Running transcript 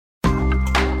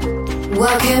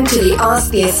Welcome to the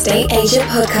Ask the Estate Agent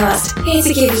podcast, here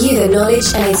to give you the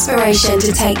knowledge and inspiration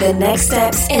to take the next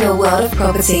steps in the world of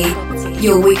property.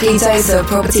 Your weekly dose of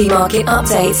property market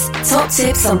updates, top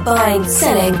tips on buying,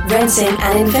 selling, renting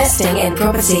and investing in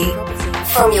property.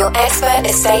 From your expert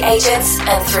estate agents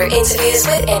and through interviews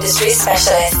with industry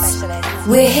specialists.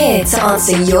 We're here to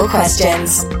answer your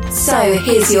questions. So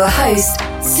here's your host,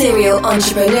 serial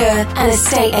entrepreneur and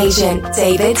estate agent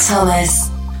David Thomas.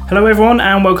 Hello everyone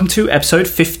and welcome to episode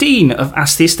 15 of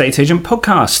Ask the Estate Agent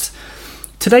podcast.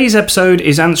 Today's episode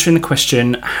is answering the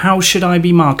question, how should I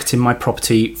be marketing my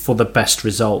property for the best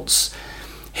results?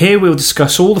 Here we'll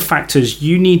discuss all the factors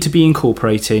you need to be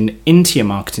incorporating into your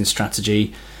marketing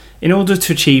strategy in order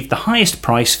to achieve the highest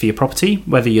price for your property,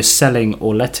 whether you're selling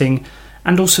or letting,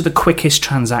 and also the quickest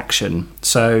transaction.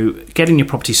 So getting your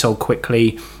property sold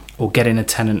quickly or getting a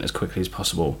tenant as quickly as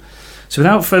possible. So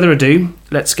without further ado,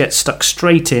 let's get stuck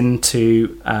straight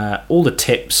into all the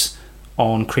tips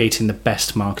on creating the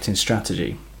best marketing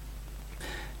strategy.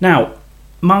 Now,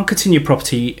 marketing your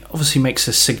property obviously makes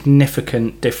a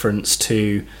significant difference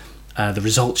to the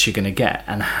results you're going to get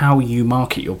and how you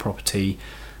market your property.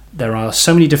 There are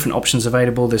so many different options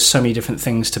available. There's so many different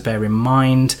things to bear in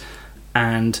mind.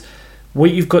 And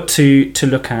what you've got to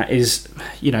look at is,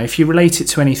 if you relate it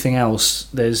to anything else,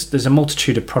 there's a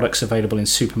multitude of products available in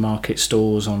supermarket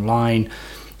stores, online,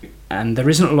 and there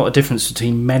isn't a lot of difference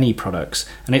between many products.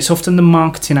 And it's often the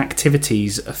marketing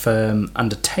activities a firm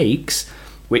undertakes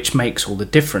which makes all the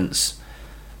difference.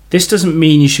 This doesn't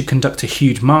mean you should conduct a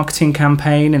huge marketing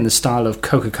campaign in the style of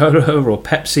Coca-Cola or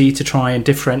Pepsi to try and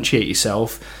differentiate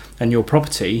yourself and your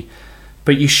property,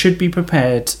 but you should be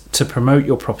prepared to promote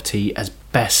your property as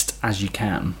best as you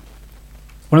can.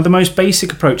 One of the most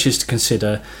basic approaches to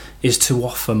consider is to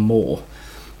offer more.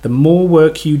 The more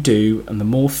work you do and the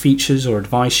more features or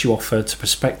advice you offer to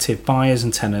prospective buyers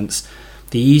and tenants,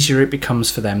 the easier it becomes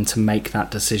for them to make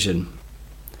that decision.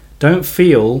 Don't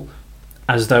feel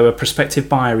as though a prospective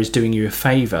buyer is doing you a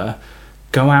favour.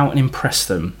 Go out and impress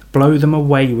them, blow them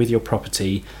away with your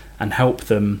property and help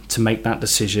them to make that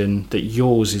decision that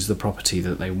yours is the property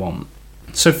that they want.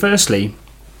 So firstly,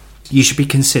 you should be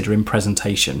considering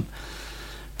presentation.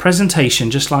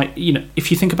 Presentation, just like, if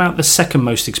you think about the second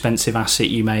most expensive asset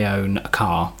you may own, a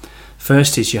car.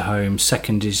 First is your home,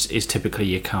 second is typically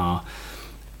your car.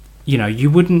 You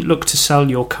wouldn't look to sell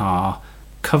your car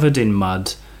covered in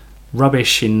mud,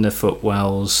 rubbish in the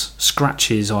footwells,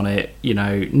 scratches on it,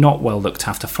 not well looked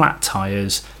after, flat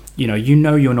tyres.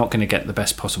 You're not going to get the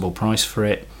best possible price for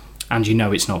it, and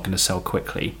it's not going to sell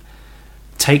quickly.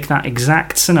 Take that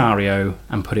exact scenario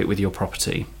and put it with your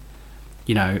property.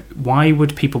 Why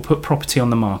would people put property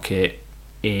on the market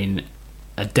in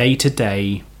a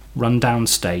day-to-day rundown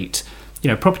state?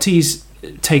 Properties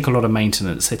take a lot of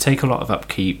maintenance, they take a lot of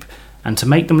upkeep, and to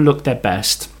make them look their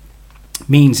best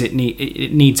means it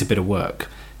needs a bit of work.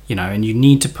 And you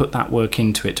need to put that work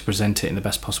into it to present it in the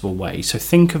best possible way. So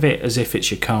think of it as if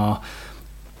it's your car.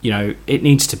 It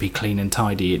needs to be clean and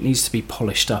tidy. It needs to be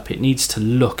polished up. It needs to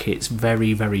look its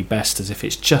very, very best as if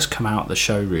it's just come out of the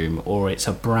showroom or it's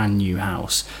a brand new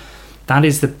house. That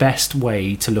is the best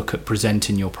way to look at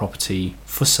presenting your property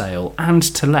for sale and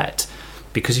to let.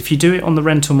 Because if you do it on the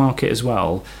rental market as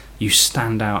well, you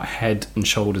stand out head and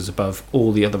shoulders above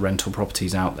all the other rental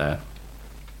properties out there.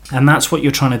 And that's what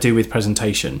you're trying to do with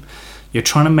presentation. You're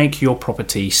trying to make your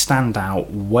property stand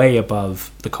out way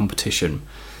above the competition.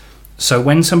 So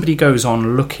when somebody goes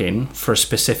on looking for a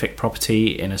specific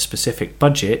property in a specific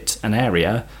budget and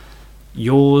area,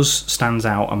 yours stands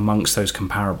out amongst those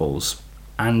comparables.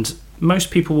 And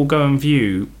most people will go and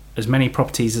view as many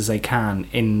properties as they can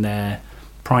in their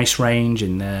price range,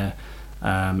 in their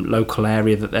local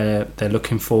area that they're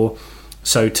looking for.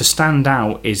 So to stand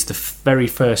out is the very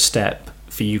first step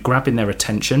for you grabbing their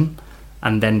attention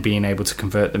and then being able to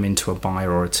convert them into a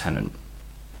buyer or a tenant.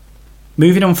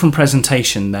 Moving on from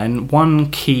presentation then,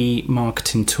 one key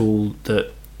marketing tool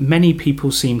that many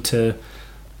people seem to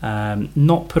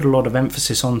not put a lot of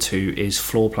emphasis onto is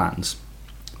floor plans.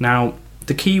 Now,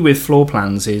 the key with floor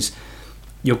plans is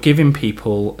you're giving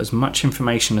people as much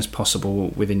information as possible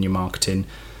within your marketing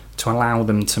to allow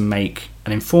them to make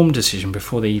an informed decision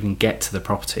before they even get to the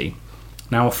property.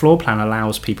 Now, a floor plan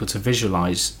allows people to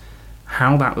visualise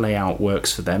how that layout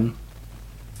works for them.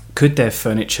 Could their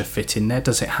furniture fit in there?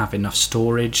 Does it have enough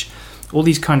storage? All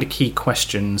these kind of key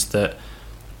questions that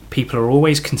people are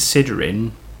always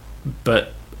considering,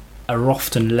 but are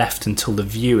often left until the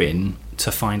viewing to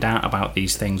find out about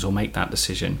these things or make that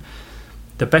decision.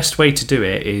 The best way to do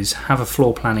it is have a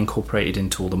floor plan incorporated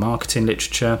into all the marketing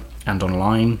literature and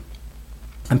online.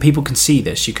 And people can see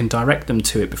this. You can direct them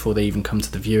to it before they even come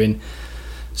to the viewing.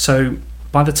 So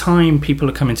by the time people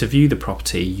are coming to view the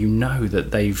property, you know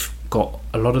that they've got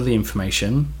a lot of the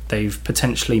information. They've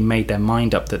potentially made their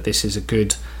mind up that this is a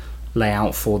good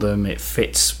layout for them. It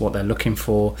fits what they're looking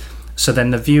for. So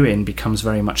then the viewing becomes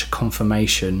very much a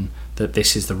confirmation that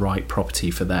this is the right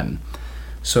property for them.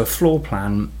 So a floor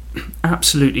plan,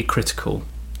 absolutely critical,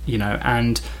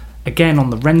 and again, on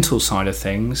the rental side of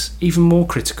things, even more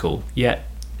critical, yet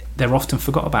they're often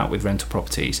forgot about with rental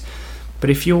properties. But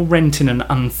if you're renting an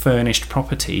unfurnished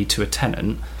property to a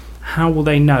tenant, how will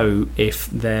they know if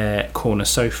their corner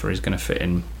sofa is going to fit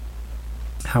in?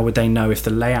 How would they know if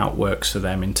the layout works for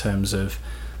them in terms of,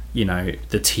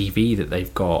 the TV that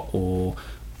they've got or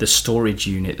the storage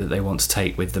unit that they want to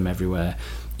take with them everywhere?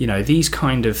 These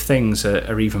kind of things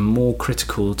are even more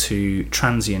critical to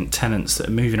transient tenants that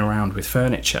are moving around with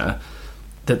furniture,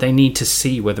 that they need to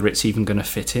see whether it's even going to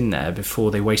fit in there before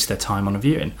they waste their time on a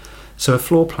viewing. So a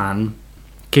floor plan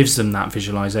gives them that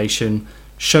visualization,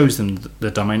 shows them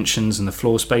the dimensions and the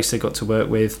floor space they've got to work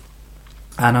with,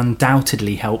 and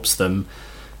undoubtedly helps them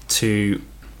to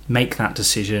make that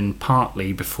decision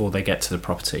partly before they get to the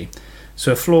property.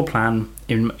 So a floor plan,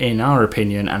 in our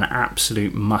opinion, an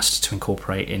absolute must to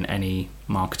incorporate in any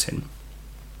marketing.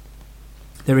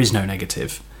 There is no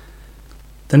negative.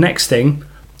 The next thing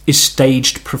is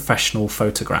staged professional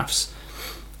photographs.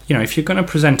 If you're going to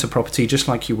present a property just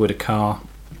like you would a car,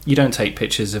 you don't take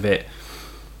pictures of it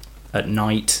at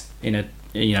night in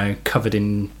covered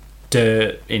in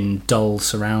dirt, in dull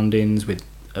surroundings with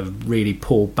a really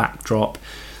poor backdrop.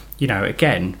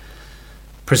 Again,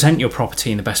 present your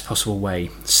property in the best possible way.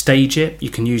 Stage it. You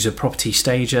can use a property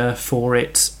stager for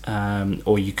it,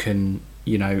 or you can,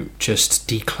 just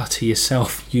declutter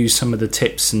yourself. Use some of the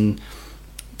tips and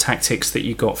tactics that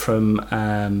you got from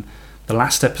the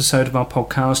last episode of our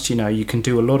podcast. You can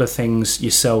do a lot of things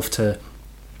yourself to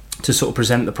sort of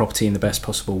present the property in the best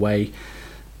possible way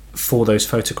for those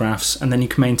photographs, and then you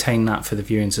can maintain that for the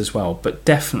viewings as well. But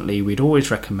definitely we'd always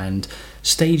recommend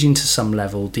staging to some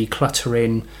level,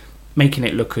 decluttering, making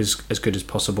it look as good as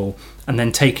possible, and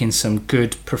then taking some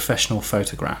good professional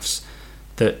photographs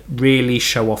that really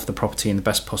show off the property in the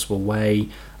best possible way,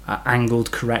 are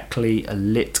angled correctly, are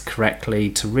lit correctly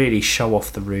to really show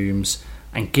off the rooms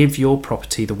and give your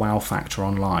property the wow factor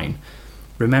online.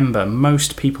 Remember,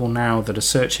 most people now that are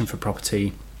searching for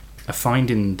property are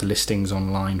finding the listings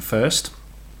online first.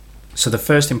 So the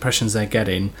first impressions they're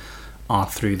getting are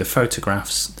through the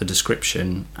photographs, the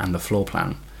description, and the floor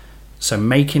plan. So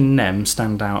making them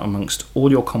stand out amongst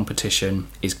all your competition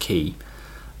is key.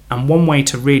 And one way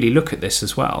to really look at this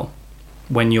as well,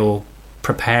 when you're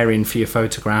preparing for your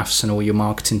photographs and all your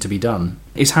marketing to be done,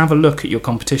 is have a look at your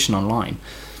competition online.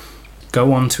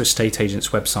 Go on to estate agents'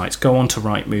 websites, go on to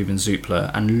Rightmove and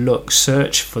Zoopla and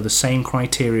search for the same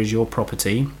criteria as your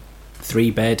property,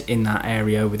 3-bed in that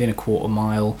area within a quarter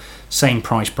mile, same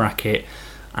price bracket,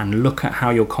 and look at how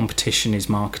your competition is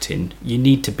marketing. You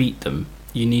need to beat them.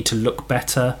 You need to look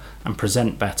better and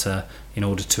present better in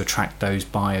order to attract those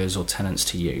buyers or tenants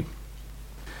to you.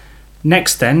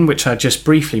 Next then, which I just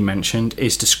briefly mentioned,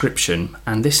 is description,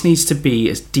 and this needs to be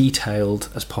as detailed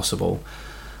as possible.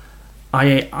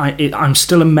 I'm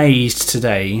still amazed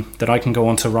today that I can go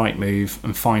onto Rightmove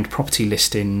and find property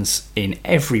listings in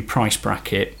every price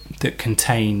bracket that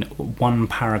contain one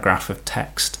paragraph of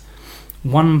text.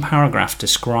 One paragraph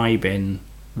describing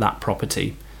that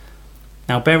property.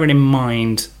 Now, bearing in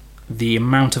mind the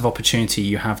amount of opportunity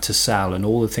you have to sell and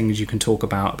all the things you can talk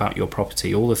about your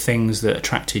property, all the things that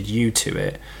attracted you to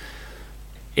it,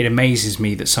 it amazes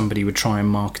me that somebody would try and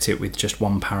market it with just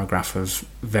one paragraph of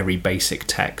very basic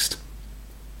text.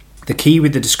 The key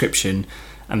with the description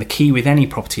and the key with any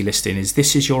property listing is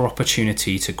this is your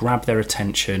opportunity to grab their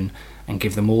attention and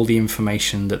give them all the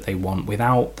information that they want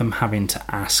without them having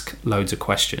to ask loads of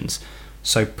questions.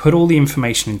 So put all the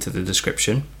information into the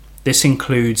description. This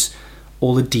includes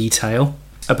all the detail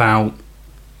about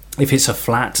if it's a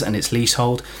flat and it's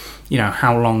leasehold,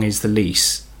 how long is the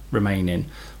lease remaining?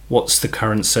 What's the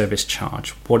current service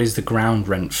charge? What is the ground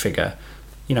rent figure?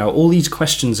 All these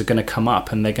questions are going to come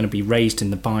up and they're going to be raised in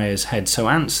the buyer's head. So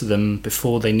answer them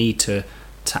before they need to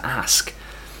ask.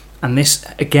 And this,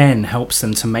 again, helps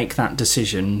them to make that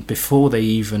decision before they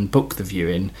even book the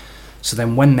viewing. So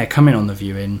then when they're coming on the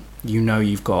viewing,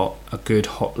 you've got a good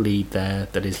hot lead there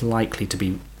that is likely to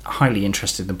be highly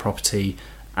interested in the property,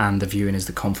 and the viewing is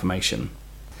the confirmation.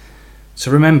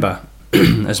 So remember,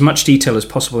 as much detail as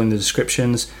possible in the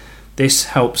descriptions. This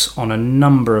helps on a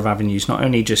number of avenues, not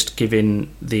only just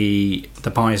giving the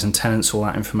buyers and tenants all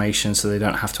that information so they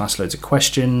don't have to ask loads of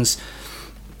questions,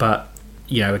 but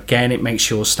again, it makes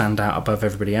yours stand out above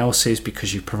everybody else's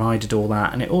because you've provided all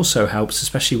that. And it also helps,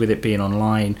 especially with it being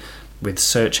online, with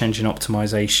search engine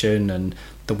optimization and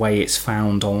the way it's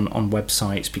found on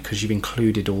websites, because you've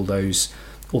included all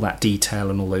that detail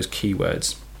and all those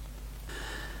keywords.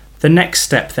 The next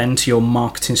step then to your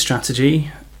marketing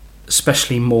strategy,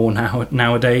 especially more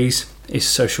nowadays, is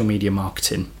social media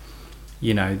marketing.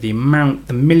 The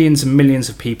millions and millions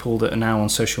of people that are now on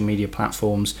social media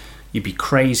platforms, you'd be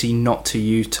crazy not to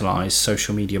utilize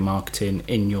social media marketing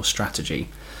in your strategy.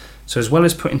 So as well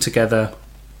as putting together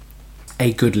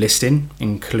a good listing,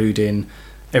 including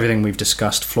everything we've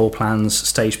discussed, floor plans,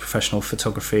 stage professional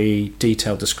photography,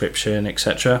 detailed description,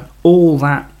 etc., all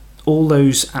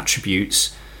those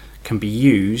attributes can be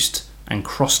used and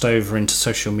crossed over into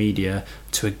social media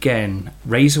to again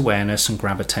raise awareness and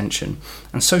grab attention.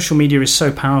 And social media is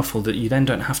so powerful that you then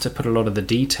don't have to put a lot of the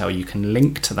detail. You can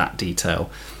link to that detail,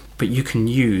 but you can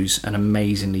use an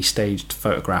amazingly staged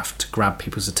photograph to grab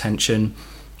people's attention,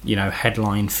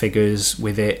 headline figures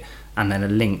with it, and then a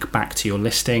link back to your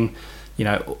listing.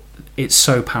 It's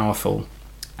so powerful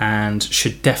and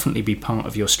should definitely be part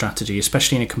of your strategy,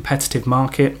 especially in a competitive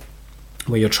market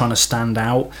where you're trying to stand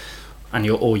out and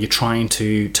you're trying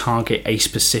to target a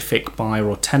specific buyer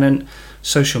or tenant.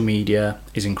 Social media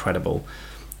is incredible.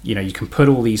 You can put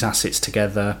all these assets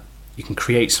together, you can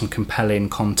create some compelling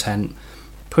content,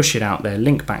 push it out there,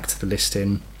 link back to the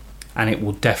listing, and it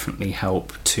will definitely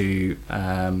help to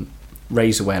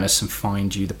raise awareness and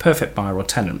find you the perfect buyer or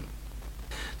tenant.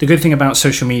 The good thing about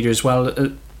social media as well,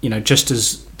 just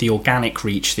as the organic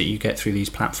reach that you get through these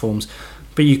platforms,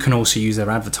 but you can also use their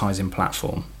advertising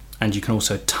platform, and you can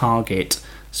also target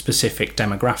specific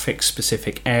demographics,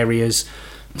 specific areas.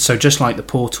 So just like the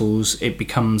portals, it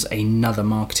becomes another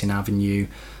marketing avenue,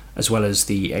 as well as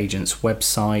the agent's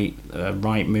website,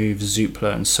 Rightmove,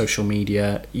 Zoopla, and social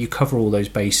media. You cover all those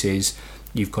bases,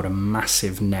 you've got a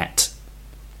massive net,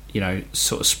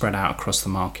 sort of spread out across the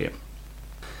market.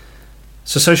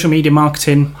 So social media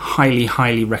marketing, highly,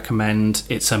 highly recommend.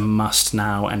 It's a must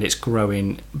now, and it's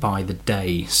growing by the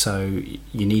day. So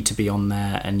you need to be on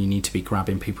there and you need to be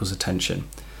grabbing people's attention.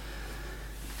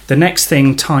 The next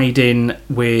thing tied in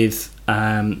with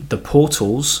the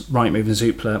portals, Rightmove and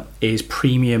Zoopla, is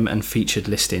premium and featured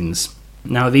listings.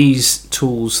 Now, these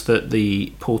tools that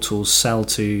the portals sell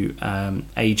to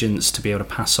agents to be able to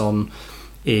pass on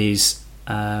is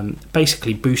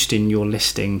basically boosting your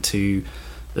listing to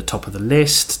the top of the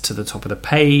list, to the top of the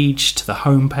page, to the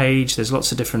home page. There's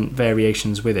lots of different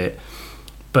variations with it,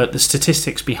 but the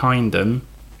statistics behind them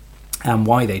and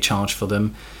why they charge for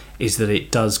them is that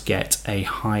it does get a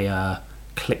higher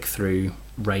click-through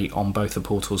rate on both the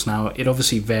portals. Now, it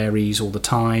obviously varies all the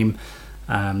time,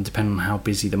 depending on how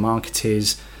busy the market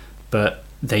is, but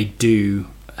they do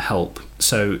help.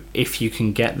 So if you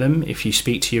can get them, if you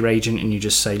speak to your agent and you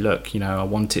just say, look, I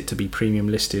want it to be premium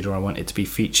listed, or I want it to be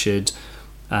featured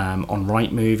on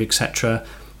Rightmove, etc.,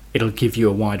 it'll give you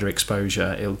a wider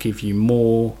exposure. It'll give you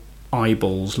more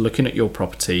eyeballs looking at your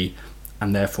property,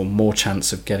 and therefore more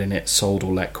chance of getting it sold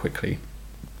or let quickly.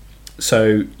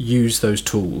 So use those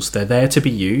tools. They're there to be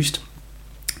used.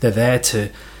 They're there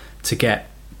to get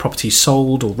properties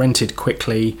sold or rented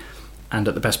quickly and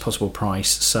at the best possible price.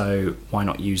 So why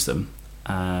not use them?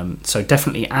 So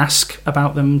definitely ask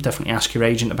about them. Definitely ask your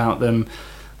agent about them.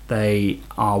 They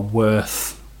are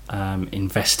worth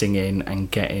investing in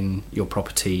and getting your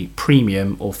property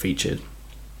premium or featured.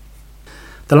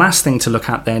 The last thing to look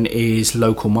at then is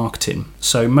local marketing.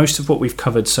 So most of what we've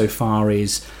covered so far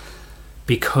is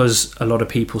because a lot of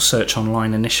people search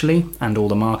online initially and all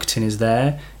the marketing is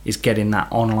there, is getting that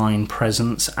online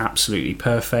presence absolutely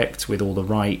perfect with all the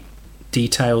right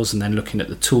details, and then looking at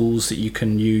the tools that you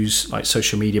can use like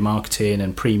social media marketing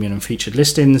and premium and featured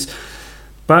listings.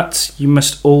 But you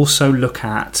must also look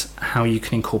at how you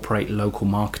can incorporate local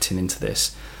marketing into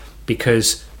this,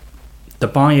 because the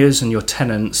buyers and your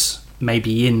tenants may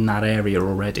be in that area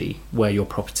already where your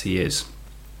property is.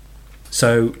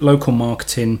 So local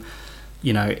marketing,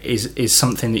 is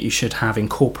something that you should have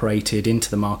incorporated into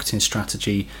the marketing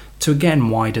strategy to again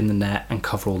widen the net and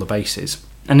cover all the bases.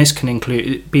 And this can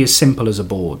be as simple as a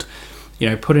board.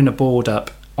 Putting a board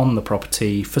up on the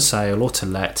property for sale or to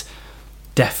let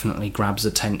definitely grabs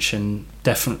attention.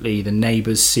 Definitely the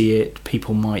neighbours see it.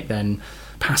 People might then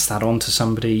pass that on to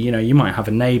somebody. You might have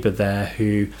a neighbour there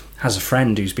who has a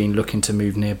friend who's been looking to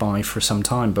move nearby for some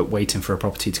time but waiting for a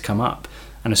property to come up.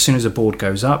 And as soon as a board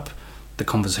goes up, the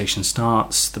conversation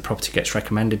starts, the property gets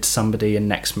recommended to somebody, and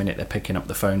next minute they're picking up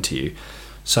the phone to you.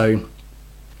 So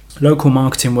local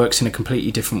marketing works in a completely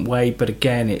different way, but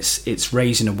again, it's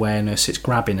raising awareness, it's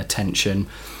grabbing attention,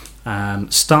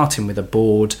 starting with a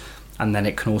board, and then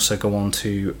it can also go on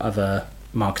to other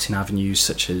marketing avenues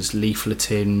such as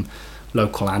leafleting,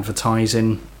 local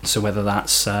advertising. So whether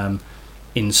that's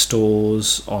in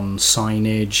stores, on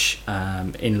signage,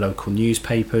 in local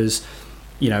newspapers,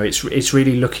 it's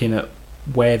really looking at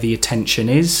where the attention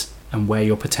is and where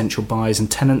your potential buyers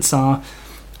and tenants are,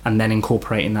 and then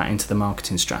incorporating that into the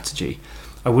marketing strategy.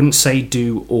 I wouldn't say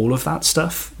do all of that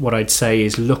stuff. What I'd say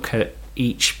is look at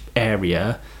each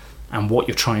area and what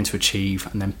you're trying to achieve,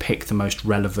 and then pick the most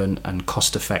relevant and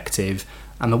cost effective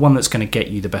and the one that's going to get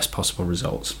you the best possible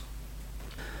results.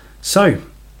 So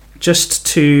just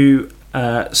to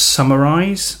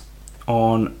summarize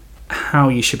on how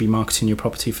you should be marketing your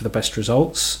property for the best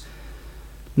results.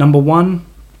 Number 1,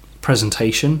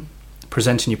 presentation,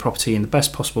 presenting your property in the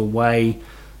best possible way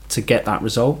to get that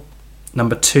result.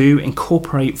 Number 2,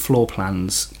 incorporate floor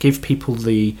plans. Give people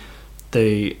the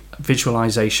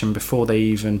visualization before they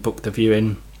even book the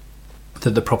viewing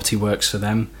that the property works for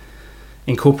them.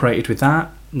 Incorporated with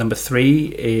that, number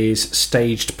 3 is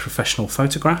staged professional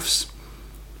photographs.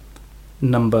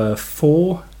 Number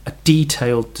 4, a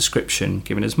detailed description,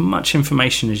 giving as much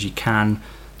information as you can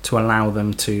to allow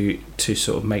them to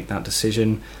sort of make that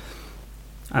decision.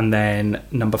 And then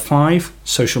number 5,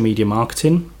 social media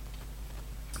marketing.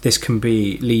 This can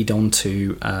be lead on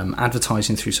to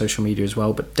advertising through social media as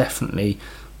well, but definitely,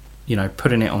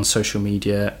 putting it on social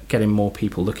media, getting more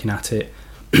people looking at it.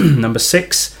 Number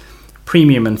 6,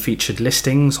 premium and featured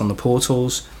listings on the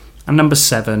portals. And number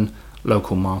 7,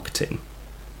 local marketing.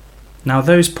 Now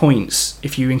those points,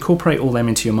 if you incorporate all them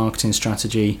into your marketing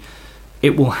strategy,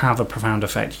 it will have a profound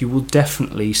effect. You will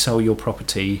definitely sell your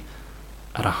property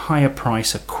at a higher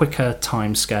price, a quicker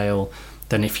time scale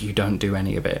than if you don't do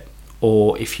any of it.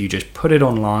 Or if you just put it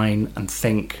online and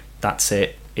think that's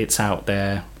it, it's out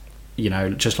there,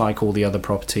 just like all the other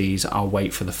properties, I'll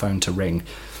wait for the phone to ring.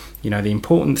 The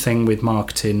important thing with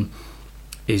marketing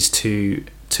is to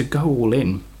go all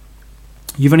in.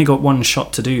 You've only got one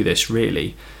shot to do this,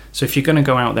 really. So if you're going to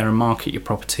go out there and market your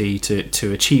property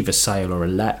to achieve a sale or a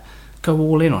let, go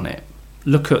all in on it.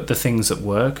 Look at the things that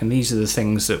work, and these are the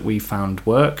things that we found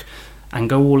work, and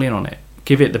go all in on it.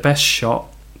 Give it the best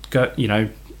shot. Go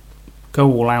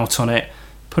all out on it.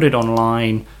 Put it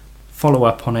online. Follow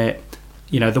up on it.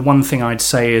 The one thing I'd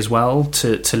say as well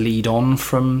to lead on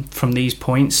from these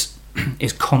points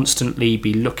is constantly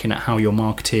be looking at how your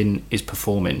marketing is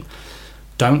performing.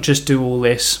 Don't just do all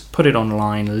this, put it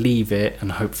online, leave it,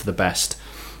 and hope for the best.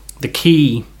 The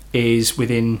key is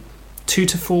within 2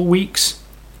 to 4 weeks,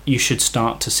 you should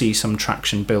start to see some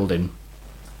traction building.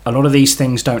 A lot of these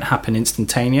things don't happen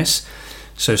instantaneous.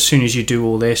 So as soon as you do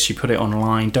all this, you put it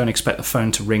online, don't expect the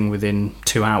phone to ring within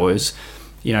 2 hours.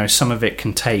 Some of it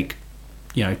can take,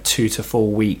 2 to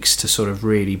 4 weeks to sort of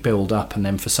really build up, and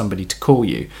then for somebody to call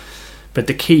you. But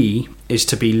the key is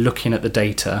to be looking at the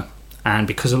data. And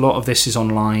because a lot of this is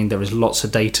online, there is lots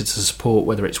of data to support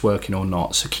whether it's working or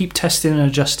not. So keep testing and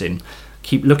adjusting.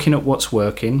 Keep looking at what's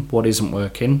working, what isn't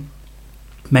working.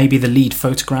 Maybe the lead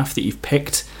photograph that you've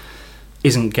picked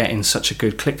isn't getting such a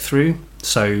good click-through,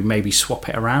 so maybe swap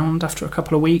it around after a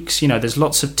couple of weeks. There's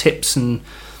lots of tips and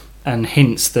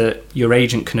hints that your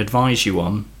agent can advise you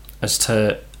on as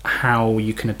to how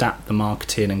you can adapt the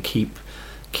marketing and keep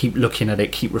looking at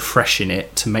it, keep refreshing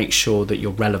it to make sure that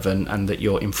you're relevant and that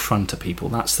you're in front of people.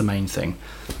 That's the main thing.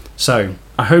 So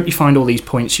I hope you find all these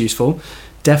points useful.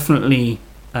 Definitely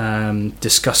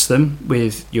discuss them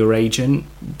with your agent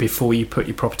before you put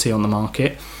your property on the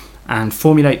market, and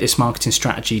formulate this marketing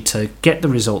strategy to get the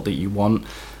result that you want,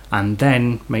 and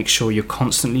then make sure you're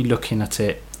constantly looking at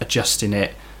it, adjusting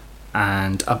it,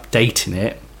 and updating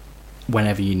it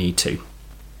whenever you need to.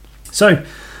 So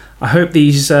I hope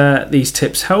these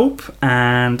tips help,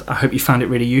 and I hope you found it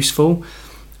really useful.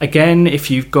 Again,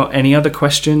 if you've got any other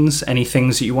questions, any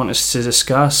things that you want us to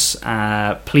discuss,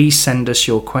 please send us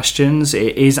your questions.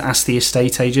 It is Ask the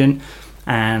Estate Agent,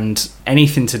 and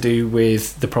anything to do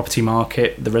with the property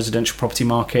market, the residential property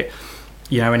market,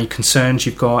 any concerns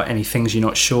you've got, any things you're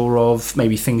not sure of,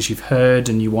 maybe things you've heard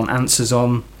and you want answers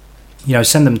on,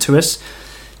 send them to us.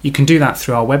 You can do that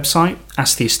through our website,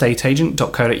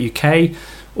 asktheestateagent.co.uk,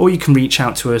 or you can reach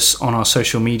out to us on our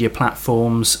social media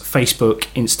platforms, Facebook,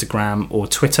 Instagram, or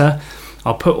Twitter.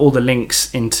 I'll put all the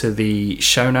links into the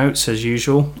show notes as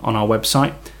usual on our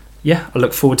website. I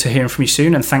look forward to hearing from you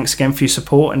soon, and thanks again for your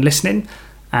support and listening.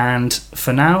 And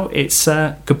for now, it's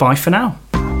goodbye for now.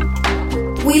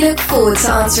 We look forward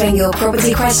to answering your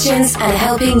property questions and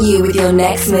helping you with your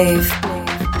next move.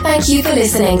 Thank you for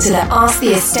listening to the Ask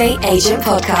the Estate Agent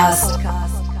podcast.